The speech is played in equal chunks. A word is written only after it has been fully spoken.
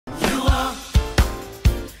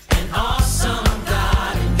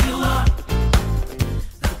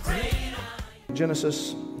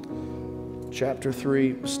Genesis chapter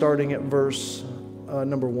 3, starting at verse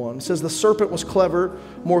number 1. It says, the serpent was clever,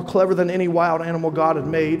 more clever than any wild animal God had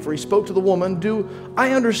made, for he spoke to the woman, do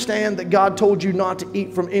I understand that God told you not to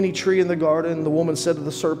eat from any tree in the garden? The woman said to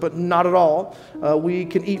the serpent, not at all. We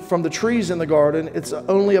can eat from the trees in the garden. It's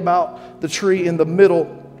only about the tree in the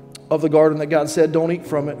middle of the garden that God said, don't eat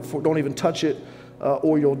from it, don't even touch it,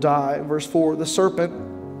 or you'll die. Verse 4, the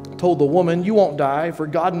serpent told the woman, you won't die, for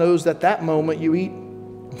God knows that that moment you eat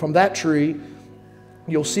from that tree,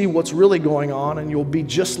 you'll see what's really going on, and you'll be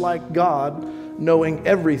just like God, knowing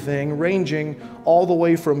everything, ranging all the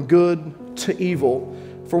way from good to evil.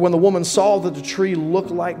 For when the woman saw that the tree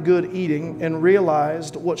looked like good eating and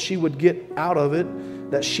realized what she would get out of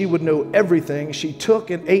it, that she would know everything, she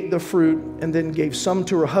took and ate the fruit and then gave some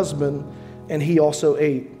to her husband, and he also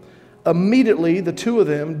ate. Immediately, the two of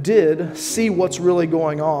them did see what's really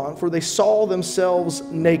going on, for they saw themselves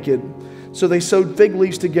naked. So they sewed fig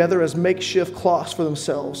leaves together as makeshift cloths for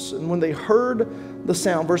themselves. And when they heard the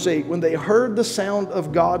sound, verse 8, when they heard the sound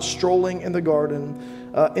of God strolling in the garden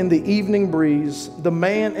in the evening breeze, the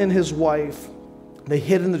man and his wife, they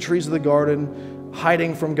hid in the trees of the garden,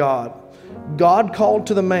 hiding from God. God called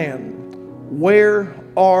to the man, where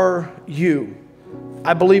are you?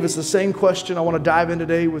 I believe it's the same question I want to dive in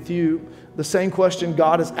today with you. The same question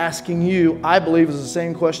God is asking you, I believe, is the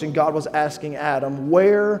same question God was asking Adam.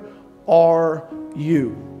 Where are you?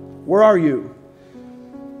 Where are you?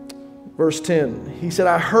 Verse 10, he said,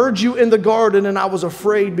 I heard you in the garden and I was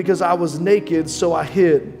afraid because I was naked, so I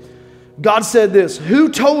hid. God said this, who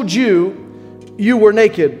told you you were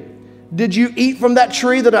naked? Did you eat from that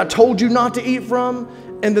tree that I told you not to eat from?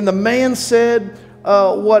 And then the man said,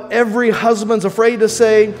 what every husband's afraid to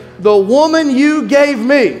say, the woman you gave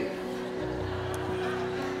me.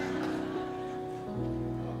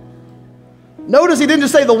 Notice he didn't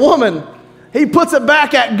just say the woman. He puts it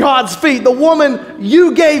back at God's feet. The woman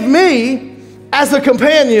you gave me as a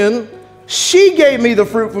companion, she gave me the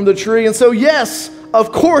fruit from the tree. And so yes,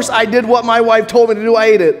 of course I did what my wife told me to do. I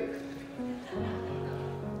ate it.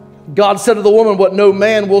 God said to the woman what no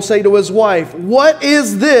man will say to his wife. What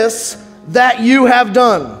is this that you have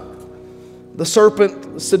done? The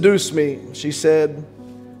serpent seduced me, she said,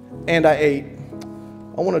 and I ate.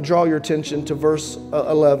 I want to draw your attention to verse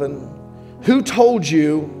 11. Who told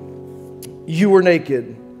you you were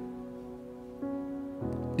naked?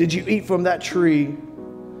 Did you eat from that tree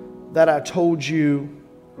that I told you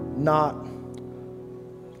not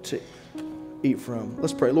to eat from?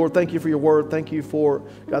 Let's pray. Lord, thank you for your word. Thank you for,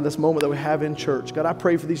 God, this moment that we have in church. God, I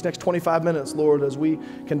pray for these next 25 minutes, Lord, as we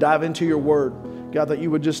can dive into your word. God, that you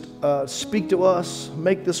would just speak to us,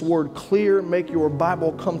 make this word clear, make your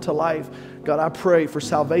Bible come to life. God, I pray for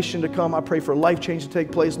salvation to come. I pray for life change to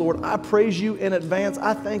take place. Lord, I praise you in advance.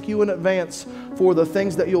 I thank you in advance for the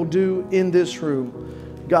things that you'll do in this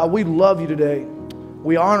room. God, we love you today.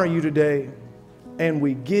 We honor you today, and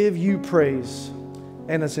we give you praise.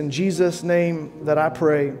 And it's in Jesus' name that I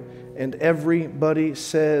pray. And everybody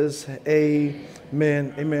says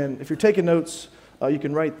amen. Amen. If you're taking notes, you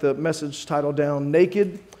can write the message title down,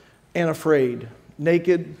 Naked and Afraid.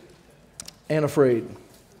 Naked and Afraid.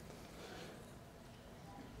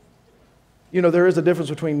 You know, there is a difference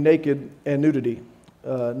between naked and nudity.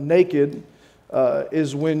 Naked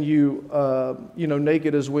is when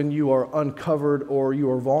naked is when you are uncovered or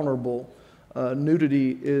you are vulnerable.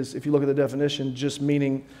 Nudity is, if you look at the definition, just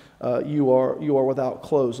meaning you are without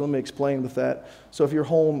clothes. Let me explain with that. So if you're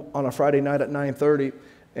home on a Friday night at 9:30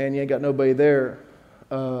 and you ain't got nobody there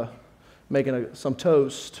making some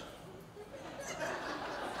toast,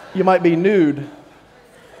 you might be nude.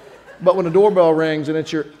 But when the doorbell rings and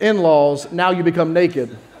it's your in-laws, now you become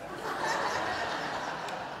naked.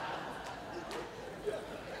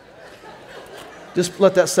 Just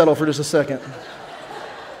let that settle for just a second.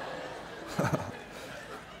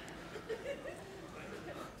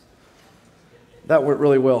 That went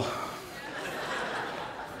really well.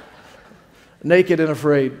 Naked and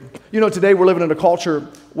afraid. You know, today we're living in a culture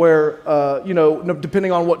where,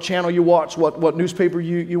 depending on what channel you watch, what newspaper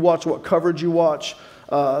you watch, what coverage you watch,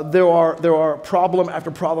 there are problem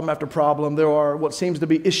after problem after problem. There are what seems to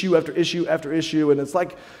be issue after issue after issue, and it's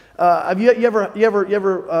like, have you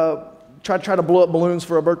ever try to blow up balloons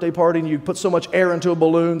for a birthday party, and you put so much air into a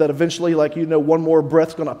balloon that eventually, one more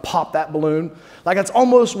breath's going to pop that balloon? Like, that's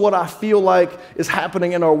almost what I feel like is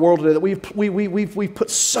happening in our world today. That we've put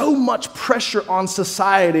so much pressure on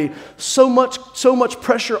society, so much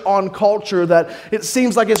pressure on culture that it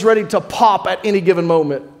seems like it's ready to pop at any given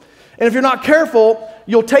moment. And if you're not careful,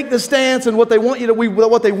 you'll take the stance, and what they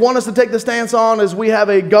want us to take the stance on is we have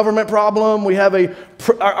a government problem.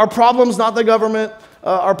 Our problem's not the government.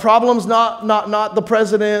 Our problem's not the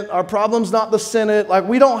president. Our problem's not the Senate. Like,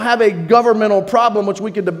 we don't have a governmental problem, which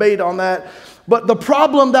we could debate on that. But the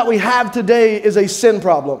problem that we have today is a sin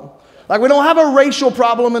problem. Like, we don't have a racial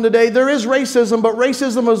problem in today. There is racism, but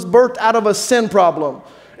racism was birthed out of a sin problem.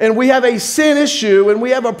 And we have a sin issue, and we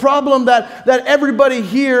have a problem that everybody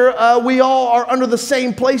here, we all are under the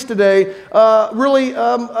same place today, really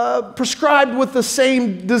prescribed with the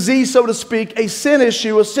same disease, so to speak, a sin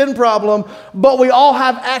issue, a sin problem, but we all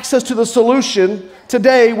have access to the solution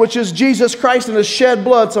today, which is Jesus Christ and His shed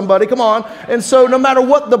blood, somebody, come on. And so no matter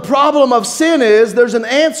what the problem of sin is, there's an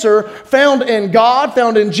answer found in God,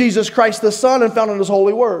 found in Jesus Christ the Son, and found in His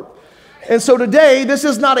holy word. And so today, this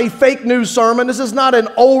is not a fake news sermon. This is not an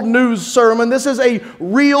old news sermon. This is a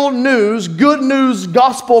real news, good news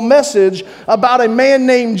gospel message about a man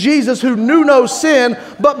named Jesus who knew no sin,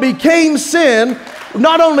 but became sin,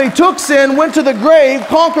 not only took sin, went to the grave,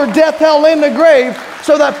 conquered death, hell, and the grave,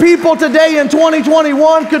 so that people today in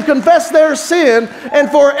 2021 could confess their sin and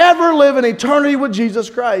forever live in eternity with Jesus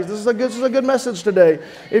Christ. This is a good message today.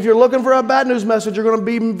 If you're looking for a bad news message, you're going to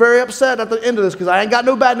be very upset at the end of this, because I ain't got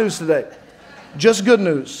no bad news today. Just good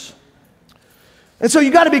news. And so you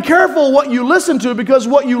got to be careful what you listen to, because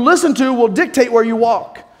what you listen to will dictate where you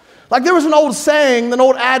walk. Like, there was an old saying, an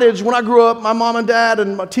old adage when I grew up, my mom and dad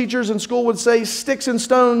and my teachers in school would say, sticks and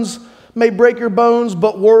stones may break your bones,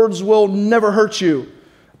 but words will never hurt you.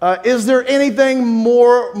 Is there anything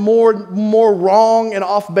more wrong and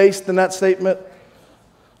off base than that statement?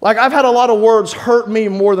 Like, I've had a lot of words hurt me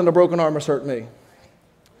more than a broken arm has hurt me.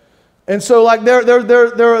 And so, like, there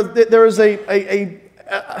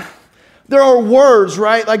are words,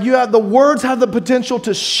 right? Like, the words have the potential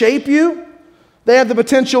to shape you. They have the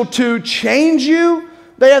potential to change you.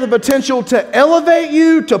 They have the potential to elevate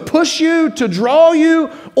you, to push you, to draw you,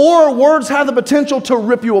 or words have the potential to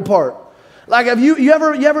rip you apart. Like, have you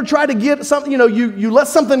ever tried to get something, you let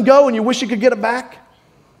something go and you wish you could get it back?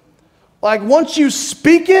 Like, once you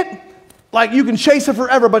speak it, like, you can chase it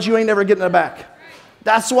forever, but you ain't never getting it back.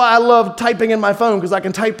 That's why I love typing in my phone, because I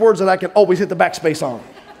can type words that I can always hit the backspace on.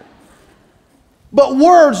 But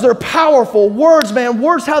words, they're powerful. Words, man,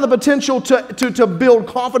 words have the potential to build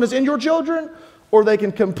confidence in your children, or they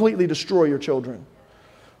can completely destroy your children.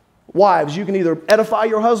 Wives, you can either edify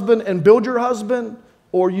your husband and build your husband,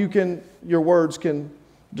 or your words can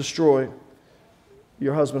destroy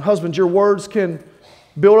your husband. Husbands, your words can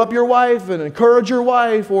build up your wife and encourage your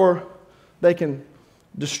wife, or they can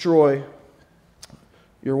destroy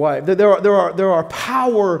your wife. There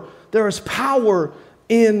is power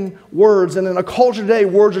in words, and in a culture today,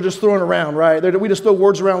 words are just thrown around, right? We just throw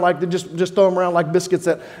words around like they just throw them around like biscuits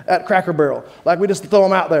at Cracker Barrel, like we just throw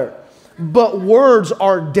them out there. But words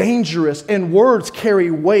are dangerous, and words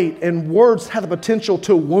carry weight, and words have the potential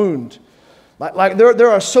to wound. Like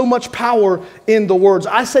there are so much power in the words.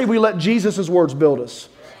 I say we let Jesus' words build us.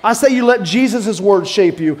 I say you let Jesus' word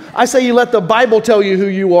shape you. I say you let the Bible tell you who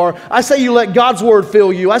you are. I say you let God's word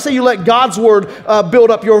fill you. I say you let God's word build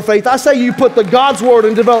up your faith. I say you put the God's word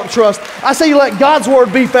and develop trust. I say you let God's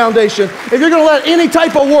word be foundation. If you're going to let any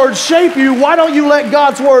type of word shape you, why don't you let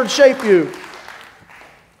God's word shape you?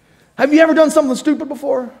 Have you ever done something stupid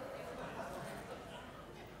before?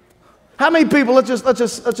 How many people, let's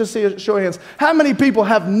just see a show of hands. How many people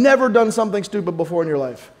have never done something stupid before in your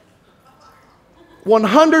life?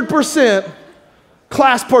 100%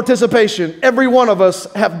 class participation. Every one of us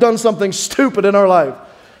have done something stupid in our life.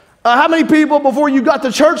 How many people before you got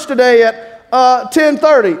to church today at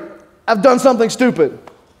 10:30 have done something stupid?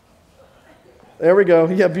 There we go.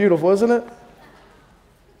 Yeah, beautiful, isn't it?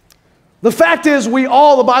 The fact is,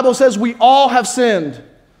 the Bible says we all have sinned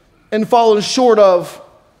and fallen short of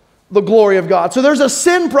the glory of God. So there's a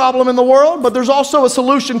sin problem in the world, but there's also a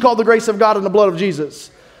solution called the grace of God and the blood of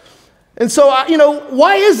Jesus. And so,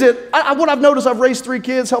 why is it, what I've noticed, I've raised 3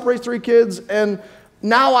 kids, helped raise 3 kids, and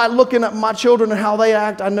now I looking at my children and how they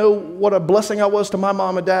act, I know what a blessing I was to my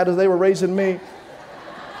mom and dad as they were raising me.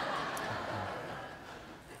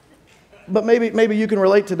 But maybe you can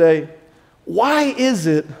relate today. Why is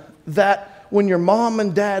it that when your mom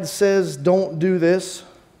and dad says don't do this,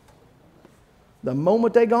 the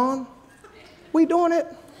moment they gone, we doing it?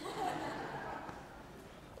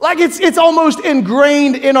 Like it's almost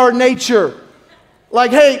ingrained in our nature. Like,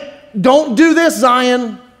 hey, don't do this,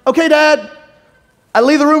 Zion. Okay, Dad. I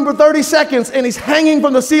leave the room for 30 seconds and he's hanging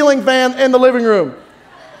from the ceiling fan in the living room.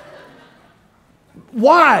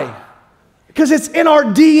 Why? Because it's in our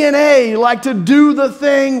DNA, like to do the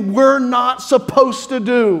thing we're not supposed to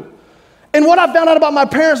do. And what I found out about my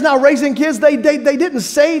parents now raising kids, they didn't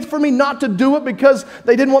say for me not to do it because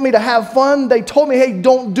they didn't want me to have fun. They told me, hey,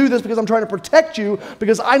 don't do this because I'm trying to protect you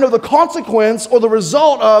because I know the consequence or the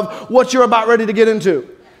result of what you're about ready to get into.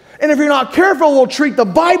 And if you're not careful, we'll treat the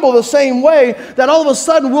Bible the same way, that all of a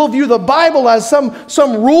sudden we'll view the Bible as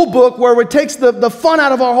some rule book where it takes the fun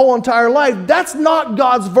out of our whole entire life. That's not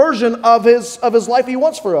God's version of his life he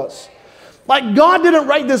wants for us. Like, God didn't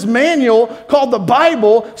write this manual called the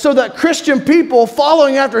Bible so that Christian people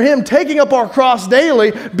following after him, taking up our cross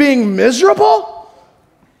daily, being miserable.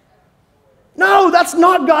 No, that's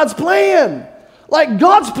not God's plan. Like,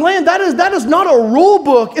 God's plan, that is not a rule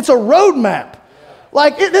book, it's a roadmap.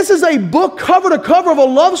 Like, this is a book cover to cover of a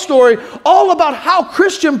love story all about how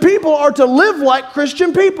Christian people are to live like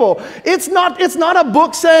Christian people. It's not a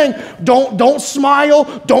book saying, don't smile,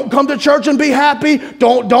 don't come to church and be happy,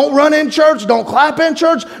 don't run in church, don't clap in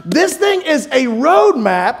church. This thing is a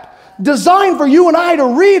roadmap designed for you and I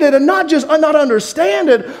to read it and not understand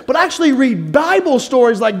it, but actually read Bible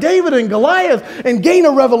stories like David and Goliath and gain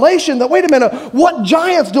a revelation that, wait a minute, what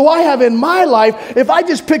giants do I have in my life if I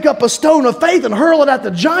just pick up a stone of faith and hurl it at the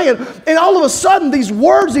giant? And all of a sudden, these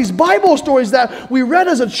words, these Bible stories that we read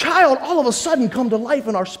as a child, all of a sudden come to life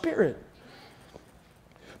in our spirit.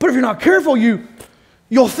 But if you're not careful,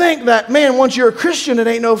 you'll think that, man, once you're a Christian, it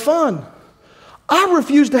ain't no fun. I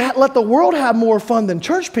refuse to let the world have more fun than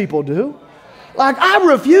church people do. Like, I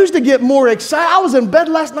refuse to get more excited. I was in bed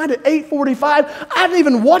last night at 8:45. I didn't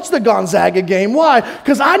even watch the Gonzaga game. Why?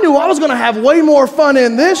 Because I knew I was going to have way more fun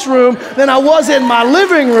in this room than I was in my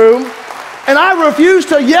living room. And I refuse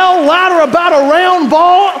to yell louder about a round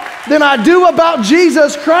ball than I do about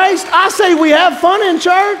Jesus Christ. I say we have fun in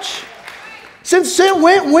church.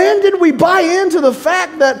 When did we buy into the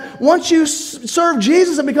fact that once you serve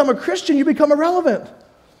Jesus and become a Christian, you become irrelevant?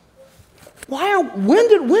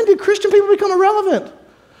 When did Christian people become irrelevant?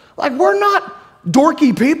 Like, we're not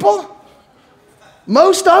dorky people.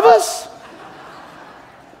 Most of us.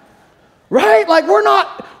 Right? Like, we're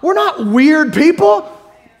not weird people.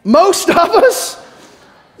 Most of us.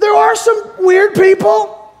 There are some weird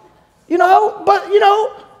people, but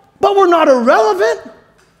we're not irrelevant.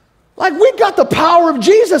 Like, we got the power of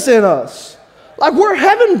Jesus in us. Like, we're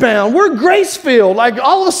heaven bound. We're grace filled. Like,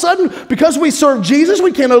 all of a sudden, because we serve Jesus,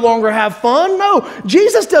 we can no longer have fun. No,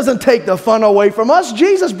 Jesus doesn't take the fun away from us.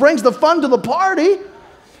 Jesus brings the fun to the party.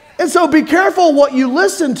 And so be careful what you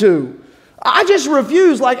listen to. I just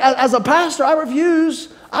refuse, like, as a pastor, I refuse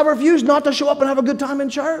not to show up and have a good time in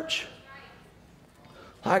church.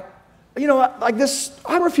 Like this,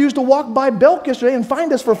 I refused to walk by Belk yesterday and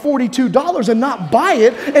find this for $42 and not buy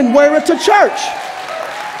it and wear it to church.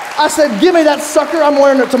 I said, give me that sucker, I'm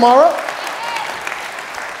wearing it tomorrow.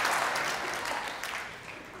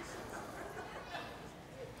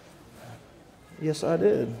 Yes, I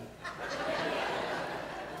did.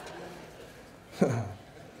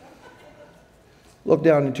 Look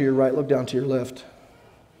down to your right, look down to your left.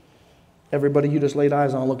 Everybody you just laid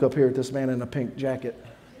eyes on, look up here at this man in a pink jacket.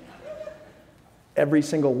 Every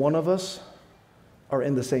single one of us are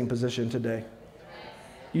in the same position today.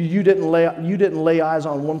 You didn't lay eyes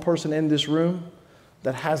on one person in this room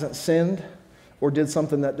that hasn't sinned or did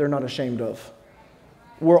something that they're not ashamed of.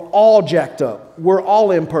 We're all jacked up. We're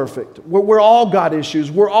all imperfect. We're all got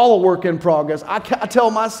issues. We're all a work in progress. I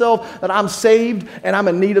tell myself that I'm saved and I'm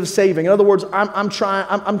in need of saving. In other words, I'm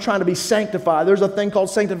trying to be sanctified. There's a thing called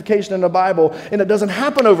sanctification in the Bible, and it doesn't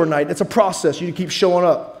happen overnight. It's a process. You keep showing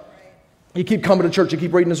up. You keep coming to church. You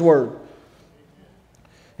keep reading His Word.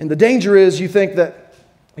 And the danger is you think that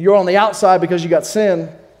you're on the outside because you got sin,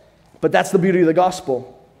 but that's the beauty of the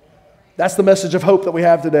gospel. That's the message of hope that we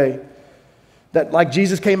have today. That like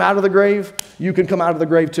Jesus came out of the grave, you can come out of the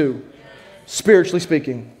grave too, spiritually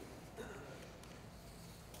speaking.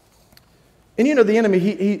 And the enemy,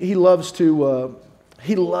 he loves to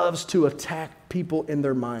attack people in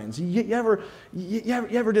their minds. You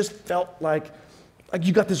ever just felt like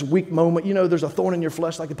you got this weak moment, there's a thorn in your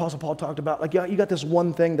flesh like the Apostle Paul talked about. Like you got this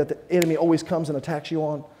one thing that the enemy always comes and attacks you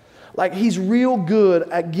on. Like he's real good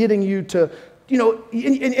at getting you to,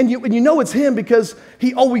 and you know it's him because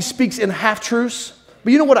he always speaks in half-truths.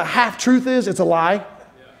 But you know what a half-truth is? It's a lie.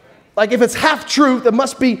 Like if it's half-truth, it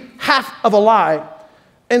must be half of a lie.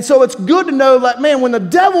 And so it's good to know that, man, when the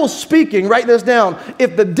devil's speaking, write this down.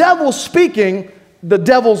 If the devil's speaking, the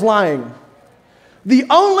devil's lying. The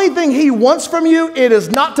only thing he wants from you, it is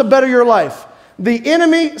not to better your life. The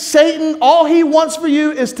enemy, Satan, all he wants for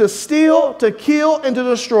you is to steal, to kill, and to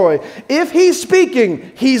destroy. If he's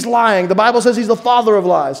speaking, he's lying. The Bible says he's the father of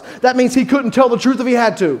lies. That means he couldn't tell the truth if he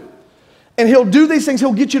had to. And he'll do these things.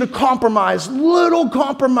 He'll get you to compromise, little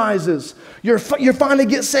compromises. You're finally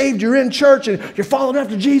get saved. You're in church and you're following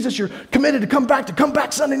after Jesus. You're committed to come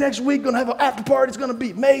back Sunday next week. Going to have an after party. It's going to be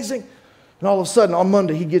amazing. And all of a sudden on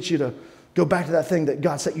Monday, he gets you to go back to that thing that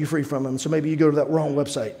God set you free from him. So maybe you go to that wrong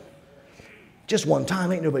website. Just one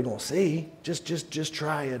time, ain't nobody going to see. Just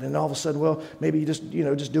try it. And all of a sudden, well, maybe you just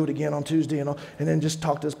do it again on Tuesday and then just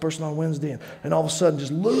talk to this person on Wednesday. And all of a sudden,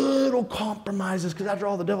 just little compromises. Because after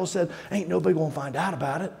all, the devil said, ain't nobody going to find out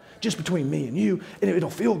about it. Just between me and you. And it'll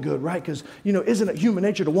feel good, right? Because, isn't it human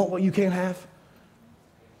nature to want what you can't have?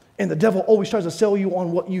 And the devil always tries to sell you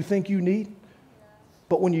on what you think you need.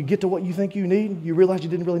 But when you get to what you think you need, you realize you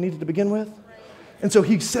didn't really need it to begin with. And so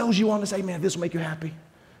he sells you on to say, man, this will make you happy.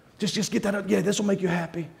 Just get that up. Yeah, this will make you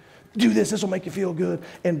happy. Do this will make you feel good.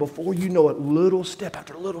 And before you know it, little step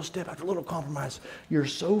after little step after little compromise, you're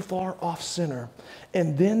so far off center.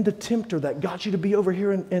 And then the tempter that got you to be over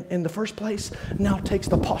here in the first place now takes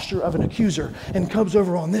the posture of an accuser and comes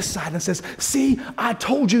over on this side and says, see, I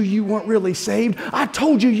told you weren't really saved. I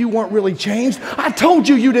told you weren't really changed. I told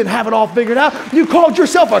you didn't have it all figured out. You called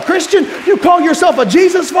yourself a Christian. You call yourself a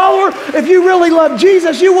Jesus follower. If you really love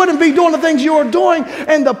Jesus, you wouldn't be doing the things you are doing.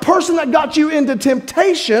 And the person that got you into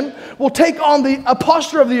temptation will take on the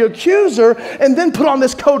posture of the accuser and then put on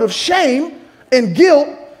this coat of shame and guilt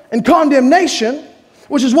and condemnation,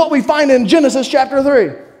 which is what we find in Genesis chapter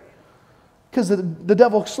 3. Because the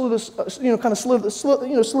devil slew this,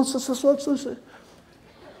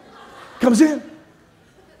 comes in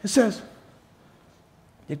and says,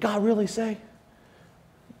 did God really say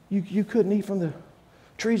you couldn't eat from the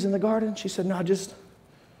trees in the garden? She said, no,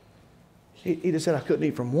 he just said I couldn't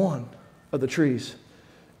eat from one of the trees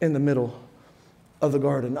in the middle of the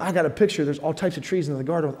garden. I got a picture. There's all types of trees in the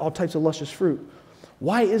garden with all types of luscious fruit.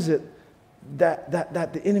 Why is it that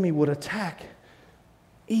the enemy would attack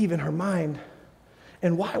Eve in her mind?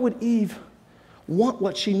 And why would Eve want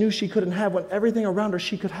what she knew she couldn't have when everything around her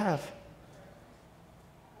she could have?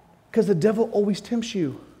 Because the devil always tempts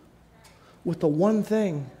you with the one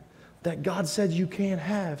thing that God said you can't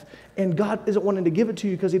have. And God isn't wanting to give it to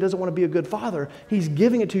you because he doesn't want to be a good father. He's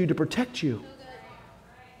giving it to you to protect you.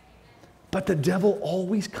 But the devil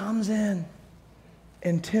always comes in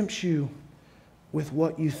and tempts you with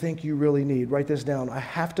what you think you really need. Write this down. I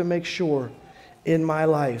have to make sure in my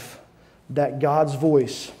life that God's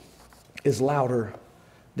voice is louder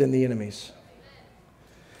than the enemy's.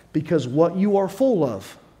 Because what you are full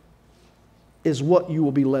of is what you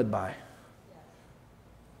will be led by.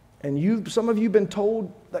 And some of you have been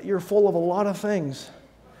told that you're full of a lot of things.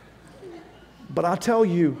 But I tell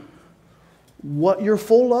you, what you're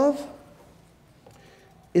full of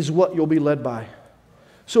is what you'll be led by.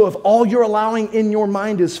 So if all you're allowing in your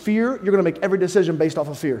mind is fear, you're going to make every decision based off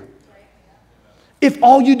of fear. If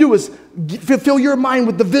all you do is fill your mind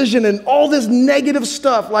with division and all this negative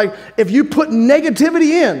stuff, like if you put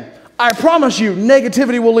negativity in, I promise you,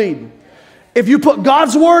 negativity will lead. If you put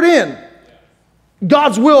God's word in,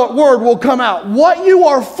 God's word will come out. What you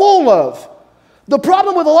are full of. The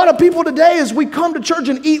problem with a lot of people today is we come to church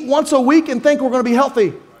and eat once a week and think we're going to be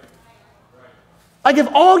healthy. Like if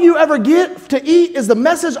all you ever get to eat is the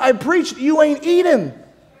message I preached, you ain't eating.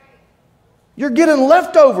 You're getting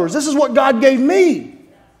leftovers. This is what God gave me.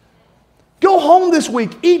 Go home this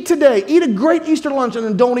week. Eat today. Eat a great Easter lunch and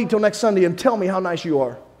then don't eat till next Sunday and tell me how nice you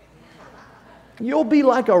are. You'll be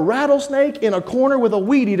like a rattlesnake in a corner with a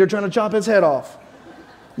weed eater trying to chop his head off.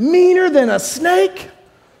 Meaner than a snake.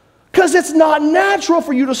 Because it's not natural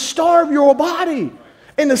for you to starve your body.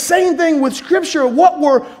 And the same thing with Scripture. What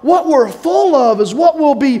we're full of is what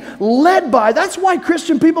we'll be led by. That's why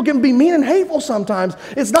Christian people can be mean and hateful sometimes.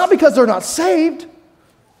 It's not because they're not saved.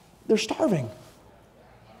 They're starving.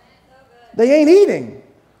 They ain't eating.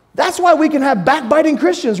 That's why we can have backbiting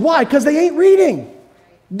Christians. Why? Because they ain't reading.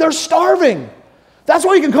 They're starving. That's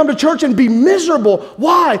why you can come to church and be miserable.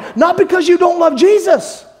 Why? Not because you don't love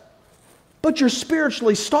Jesus, but you're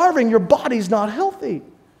spiritually starving. Your body's not healthy.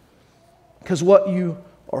 Because what you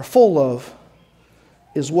are full of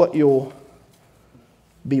is what you'll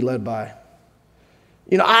be led by.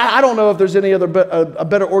 You know, I don't know if there's any other a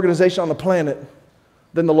better organization on the planet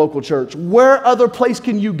than the local church. Where other place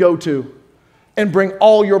can you go to and bring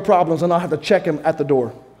all your problems and not have to check them at the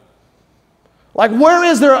door? Like where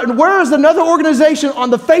is another organization on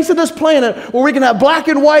the face of this planet where we can have black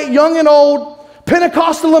and white, young and old,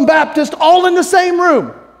 Pentecostal and Baptist all in the same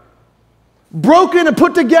room? Broken and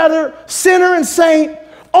put together, sinner and saint,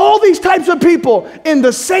 all these types of people in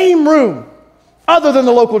the same room other than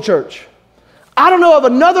the local church. I don't know of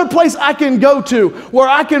another place I can go to where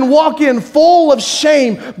I can walk in full of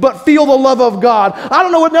shame but feel the love of God. I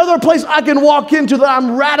don't know another place I can walk into that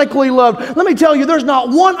I'm radically loved. Let me tell you, there's not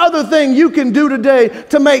one other thing you can do today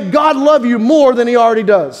to make God love you more than He already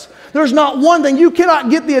does. There's not one thing. You cannot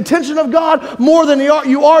get the attention of God more than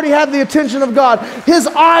you already have the attention of God. His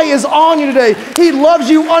eye is on you today. He loves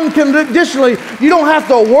you unconditionally. You don't have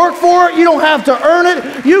to work for it. You don't have to earn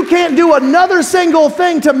it. You can't do another single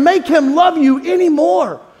thing to make Him love you any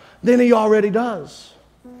more than He already does.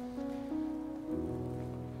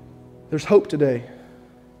 There's hope today.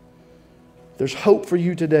 There's hope for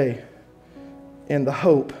you today. And the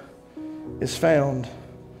hope is found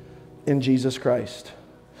in Jesus Christ.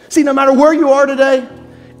 See, no matter where you are today,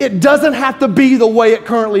 it doesn't have to be the way it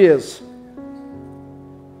currently is.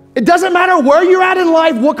 It doesn't matter where you're at in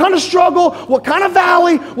life, what kind of struggle, what kind of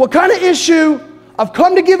valley, what kind of issue. I've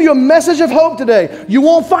come to give you a message of hope today. You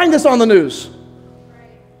won't find this on the news.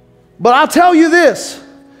 But I'll tell you this,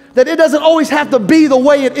 that it doesn't always have to be the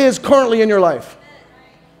way it is currently in your life.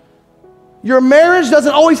 Your marriage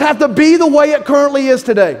doesn't always have to be the way it currently is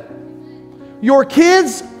today. Your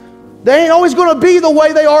kids, they ain't always going to be the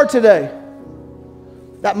way they are today.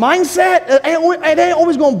 That mindset, it ain't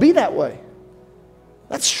always going to be that way.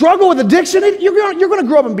 That struggle with addiction, you're going to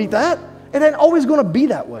grow up and beat that. It ain't always going to be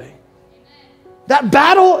that way. That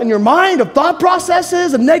battle in your mind of thought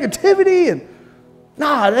processes and negativity, and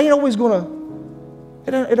it ain't always going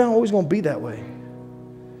to be that way.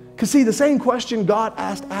 Because see, the same question God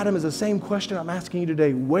asked Adam is the same question I'm asking you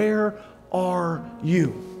today. Where are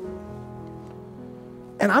you?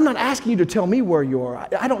 And I'm not asking you to tell me where you are.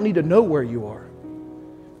 I don't need to know where you are.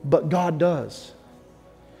 But God does.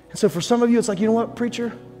 And so for some of you, it's like, you know what,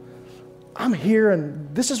 preacher? I'm here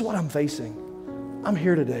and this is what I'm facing. I'm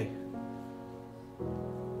here today.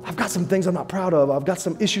 I've got some things I'm not proud of. I've got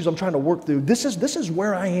some issues I'm trying to work through. This is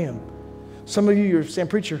where I am. Some of you, you're saying,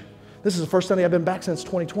 preacher, this is the first Sunday I've been back since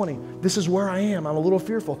 2020. This is where I am. I'm a little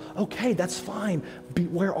fearful. Okay, that's fine.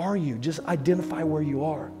 Where are you? Just identify where you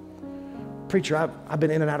are. Preacher, I've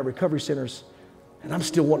been in and out of recovery centers and I'm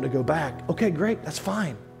still wanting to go back. Okay, great, that's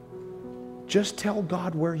fine. Just tell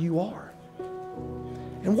God where you are.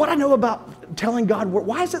 And what I know about telling God,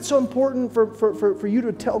 why is it so important for you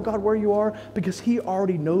to tell God where you are? Because He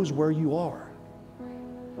already knows where you are.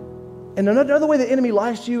 And another way the enemy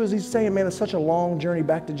lies to you is he's saying, man, it's such a long journey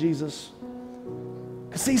back to Jesus.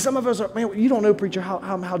 Because see, some of us are, man, you don't know, preacher,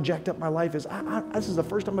 how jacked up my life is. This is the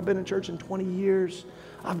first time I've been in church in 20 years.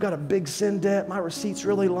 I've got a big sin debt. My receipt's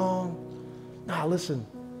really long. Listen,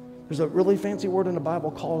 there's a really fancy word in the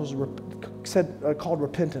Bible called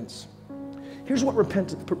repentance. Here's what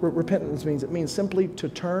repentance means. It means simply to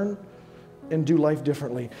turn and do life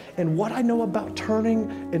differently. And what I know about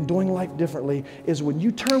turning and doing life differently is when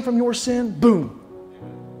you turn from your sin, boom,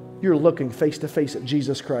 you're looking face to face at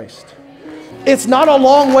Jesus Christ. It's not a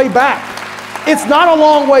long way back. It's not a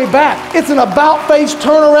long way back. It's an about-face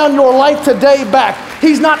turn around your life today back.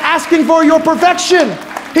 He's not asking for your perfection.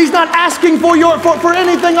 He's not asking for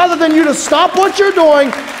anything other than you to stop what you're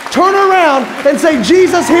doing, turn around and say,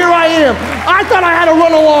 Jesus, here I am. I thought I had to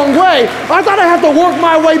run a long way. I thought I had to work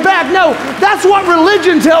my way back. No, that's what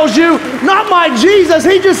religion tells you, not my Jesus.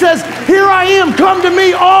 He just says, here I am. Come to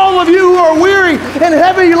me, all of you who are weary and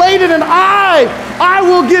heavy laden, and I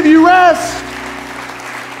will give you rest.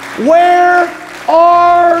 Where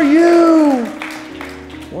are you?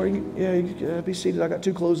 Where are you? Yeah, you be seated. I got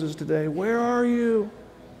 2 closes today. Where are you?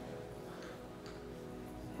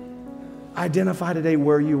 Identify today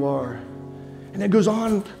where you are. And it goes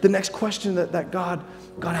on, the next question that God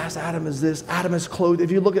asked Adam is this. Adam is clothed.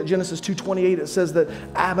 If you look at Genesis 2:28, it says that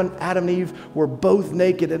Adam and Eve were both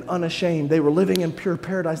naked and unashamed. They were living in pure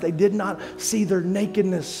paradise. They did not see their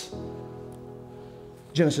nakedness.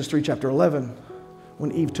 Genesis 3, chapter 11,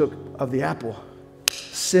 when Eve took of the apple,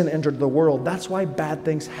 sin entered the world. That's why bad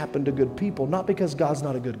things happen to good people. Not because God's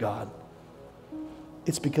not a good God.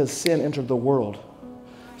 It's because sin entered the world.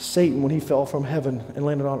 Satan, when he fell from heaven and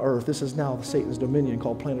landed on earth, this is now Satan's dominion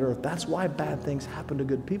called planet Earth. That's why bad things happen to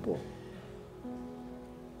good people.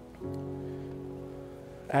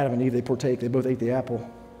 Adam and Eve, they partake. They both ate the apple.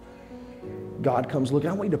 God comes looking.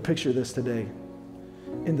 I want you to picture this today.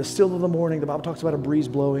 In the still of the morning, the Bible talks about a breeze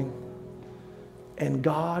blowing. And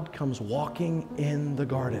God comes walking in the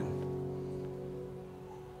garden,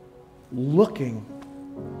 looking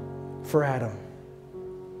for Adam.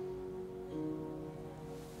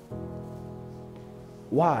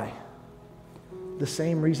 Why? The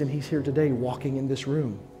same reason he's here today walking in this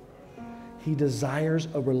room. He desires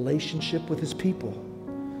a relationship with his people.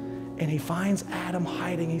 And he finds Adam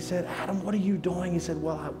hiding. He said, Adam, what are you doing? He said,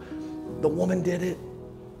 well, The woman did it.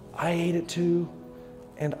 I ate it too.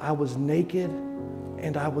 And I was naked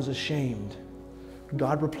and I was ashamed.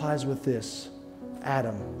 God replies with this,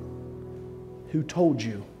 Adam, who told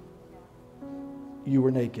you you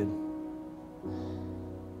were naked?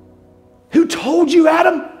 Who told you,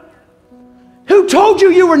 Adam? Who told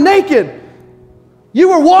you you were naked? You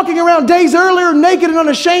were walking around days earlier naked and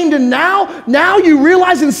unashamed, and now you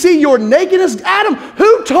realize and see your nakedness? Adam,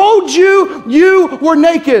 who told you you were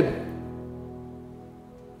naked?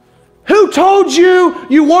 Who told you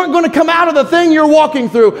you weren't going to come out of the thing you're walking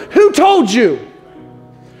through? Who told you?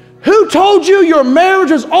 Who told you your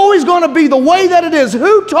marriage is always going to be the way that it is?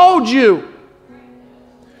 Who told you?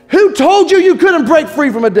 Who told you you couldn't break free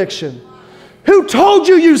from addiction? Who told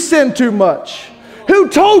you you sinned too much? Who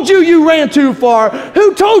told you you ran too far?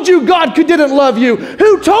 Who told you God didn't love you?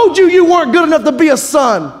 Who told you you weren't good enough to be a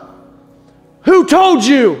son? Who told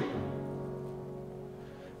you?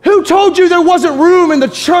 Who told you there wasn't room in the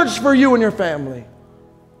church for you and your family?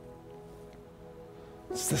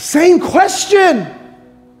 It's the same question.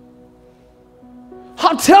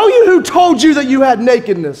 I'll tell you who told you that you had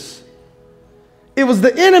nakedness. It was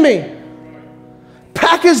the enemy,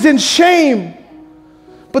 packaged in shame.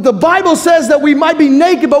 But the Bible says that we might be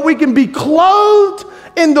naked, but we can be clothed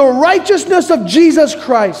in the righteousness of Jesus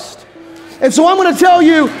Christ. And so I'm going to tell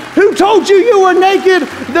you, who told you you were naked?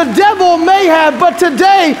 The devil may have, but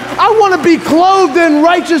today I want to be clothed in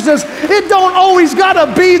righteousness. It don't always got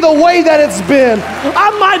to be the way that it's been. I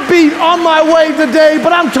might be on my way today,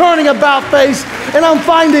 but I'm turning about face and I'm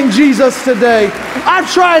finding Jesus today.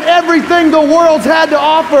 I've tried everything the world's had to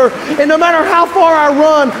offer, and no matter how far I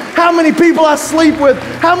run, how many people I sleep with,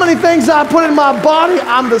 how many things I put in my body,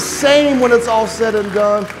 I'm the same when it's all said and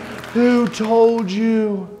done. Who told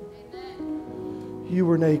you you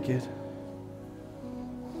were naked?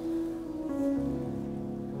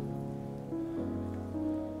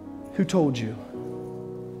 Who told you?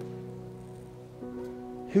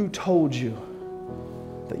 Who told you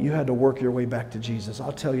that you had to work your way back to Jesus?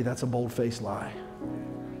 I'll tell you, that's a bold-faced lie.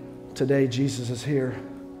 Today, Jesus is here,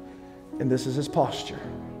 and this is his posture.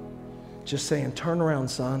 Just saying, turn around,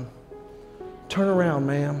 son. Turn around,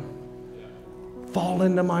 ma'am. Fall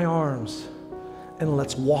into my arms, and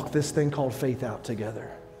let's walk this thing called faith out together.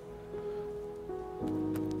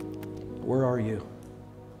 Where are you?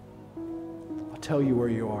 I'll tell you where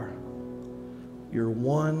you are. You're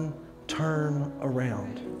one turn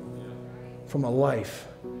around from a life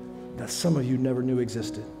that some of you never knew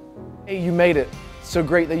existed. Hey, you made it. So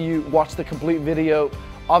great that you watched the complete video.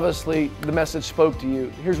 Obviously, the message spoke to you.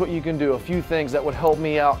 Here's what you can do. A few things that would help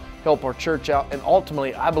me out, help our church out, and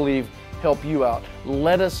ultimately, I believe, help you out.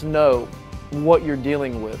 Let us know what you're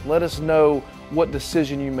dealing with. Let us know what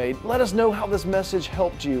decision you made. Let us know how this message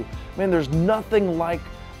helped you. Man, there's nothing like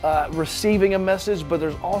receiving a message, but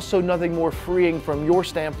there's also nothing more freeing from your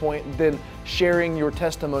standpoint than sharing your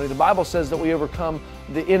testimony. The Bible says that we overcome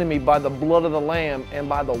the enemy by the blood of the Lamb and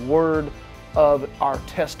by the word of our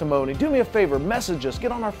testimony. Do me a favor, message us,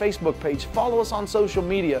 get on our Facebook page, follow us on social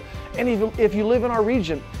media, and if you live in our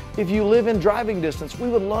region, if you live in driving distance, we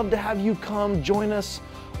would love to have you come join us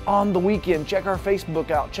on the weekend. Check our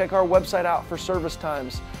Facebook out, check our website out for service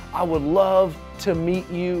times. I would love to meet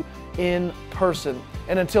you in person.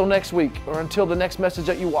 And until next week, or until the next message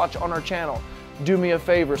that you watch on our channel, do me a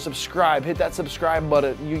favor, subscribe, hit that subscribe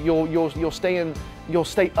button. You'll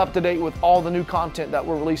stay up to date with all the new content that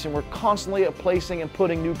we're releasing. We're constantly placing and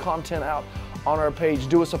putting new content out on our page.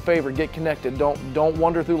 Do us a favor, get connected. Don't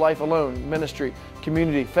wander through life alone. Ministry,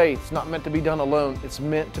 community, faith, it's not meant to be done alone. It's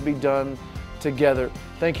meant to be done together.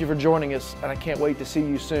 Thank you for joining us, and I can't wait to see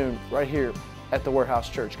you soon right here at the Warehouse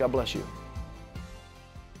Church. God bless you.